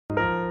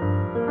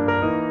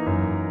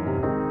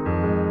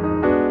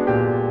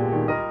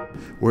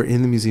We're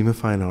in the Museum of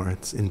Fine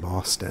Arts in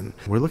Boston.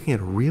 We're looking at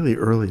a really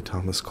early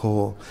Thomas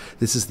Cole.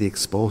 This is the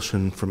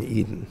Expulsion from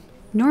Eden.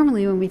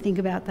 Normally, when we think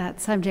about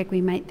that subject,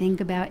 we might think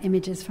about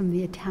images from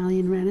the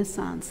Italian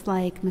Renaissance,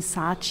 like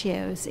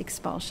Masaccio's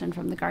Expulsion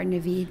from the Garden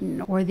of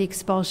Eden, or the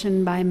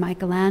Expulsion by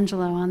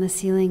Michelangelo on the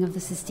ceiling of the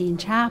Sistine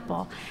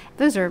Chapel.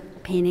 Those are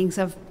paintings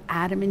of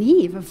Adam and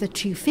Eve, of the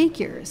two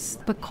figures.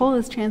 But Cole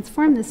has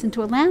transformed this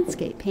into a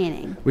landscape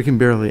painting. We can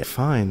barely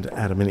find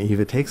Adam and Eve.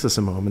 It takes us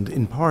a moment,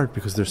 in part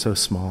because they're so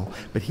small,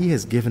 but he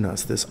has given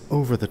us this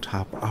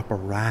over-the-top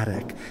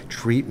operatic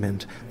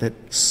treatment that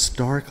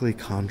starkly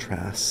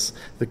contrasts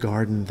the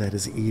garden that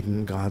is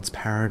Eden, God's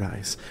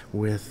paradise,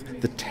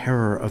 with the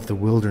terror of the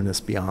wilderness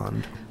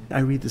beyond. I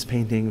read this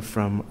painting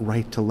from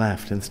right to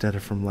left instead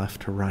of from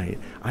left to right.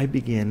 I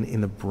begin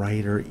in the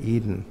brighter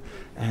Eden,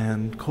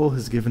 and Cole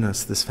has given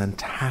us this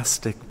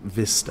fantastic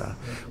vista.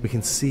 We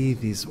can see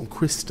these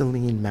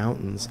crystalline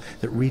mountains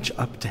that reach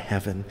up to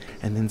heaven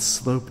and then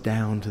slope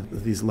down to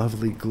these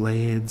lovely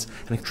glades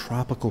and a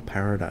tropical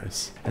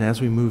paradise. And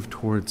as we move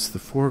towards the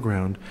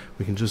foreground,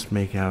 we can just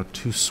make out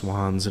two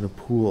swans in a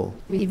pool.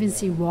 We even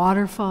see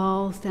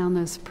waterfalls down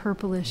those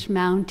purplish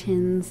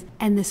mountains,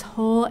 and this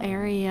whole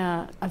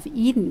area of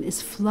Eden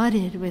is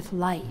flooded with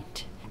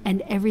light,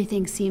 and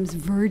everything seems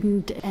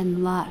verdant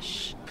and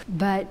lush.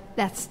 But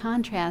that's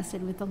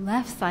contrasted with the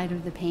left side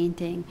of the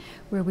painting,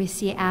 where we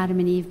see Adam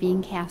and Eve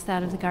being cast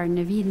out of the Garden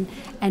of Eden,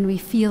 and we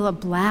feel a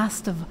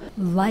blast of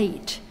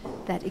light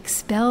that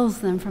expels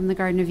them from the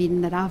Garden of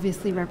Eden that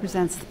obviously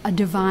represents a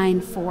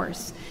divine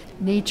force.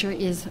 Nature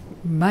is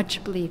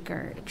much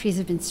bleaker. Trees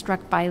have been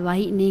struck by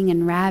lightning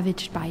and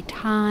ravaged by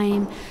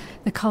time.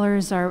 The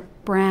colors are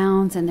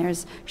browns, and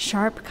there's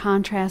sharp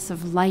contrasts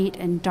of light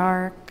and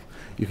dark.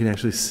 You can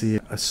actually see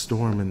a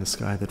storm in the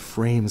sky that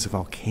frames a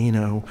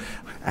volcano.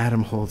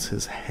 Adam holds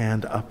his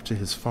hand up to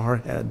his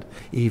forehead.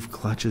 Eve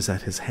clutches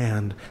at his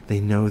hand. They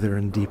know they're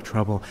in deep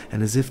trouble.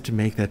 And as if to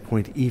make that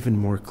point even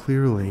more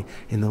clearly,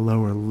 in the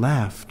lower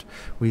left,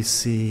 we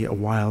see a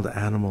wild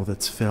animal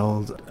that's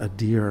felled a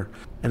deer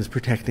and is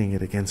protecting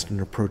it against an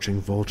approaching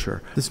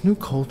vulture. This new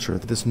culture,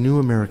 this new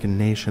American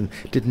nation,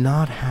 did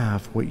not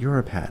have what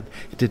Europe had.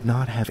 It did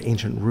not have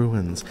ancient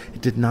ruins.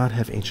 It did not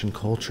have ancient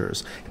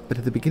cultures. But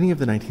at the beginning of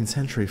the 19th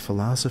century,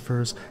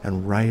 philosophers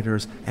and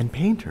writers and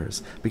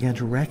painters began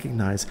to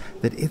recognize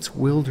that its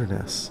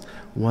wilderness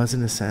was,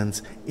 in a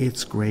sense,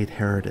 its great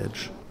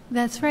heritage.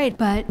 That's right,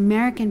 but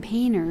American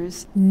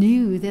painters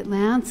knew that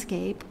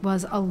landscape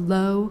was a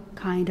low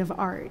kind of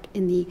art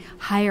in the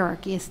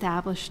hierarchy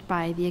established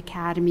by the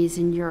academies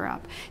in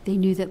Europe. They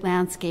knew that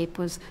landscape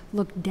was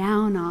looked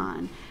down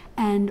on.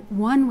 And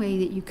one way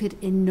that you could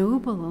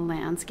ennoble a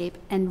landscape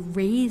and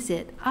raise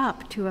it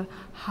up to a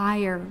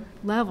higher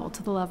level,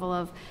 to the level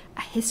of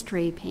a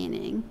history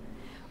painting,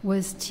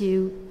 was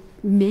to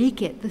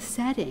make it the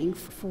setting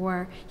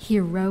for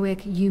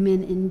heroic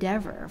human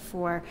endeavor,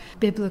 for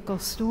biblical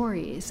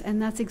stories.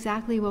 And that's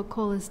exactly what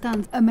Cole has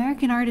done.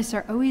 American artists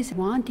are always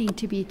wanting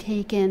to be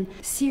taken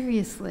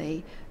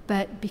seriously,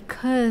 but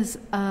because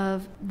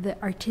of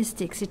the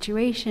artistic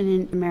situation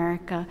in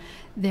America,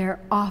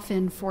 they're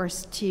often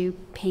forced to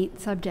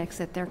paint subjects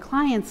that their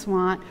clients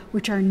want,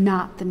 which are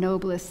not the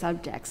noblest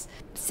subjects,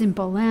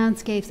 simple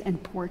landscapes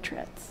and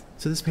portraits.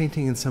 So this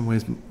painting in some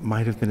ways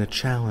might have been a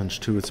challenge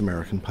to its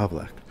American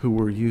public, who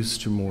were used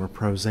to more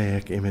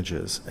prosaic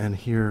images. And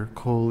here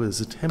Cole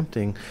is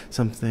attempting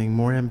something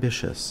more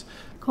ambitious.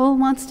 Cole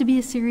wants to be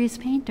a serious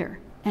painter,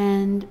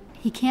 and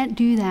he can't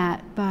do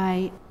that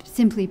by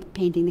simply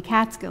painting the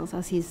Catskills,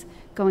 as he's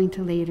going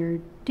to later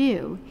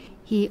do.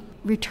 He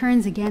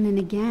returns again and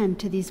again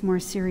to these more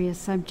serious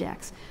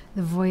subjects,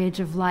 the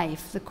voyage of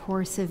life, the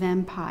course of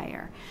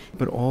empire.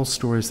 But all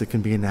stories that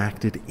can be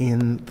enacted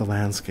in the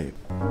landscape.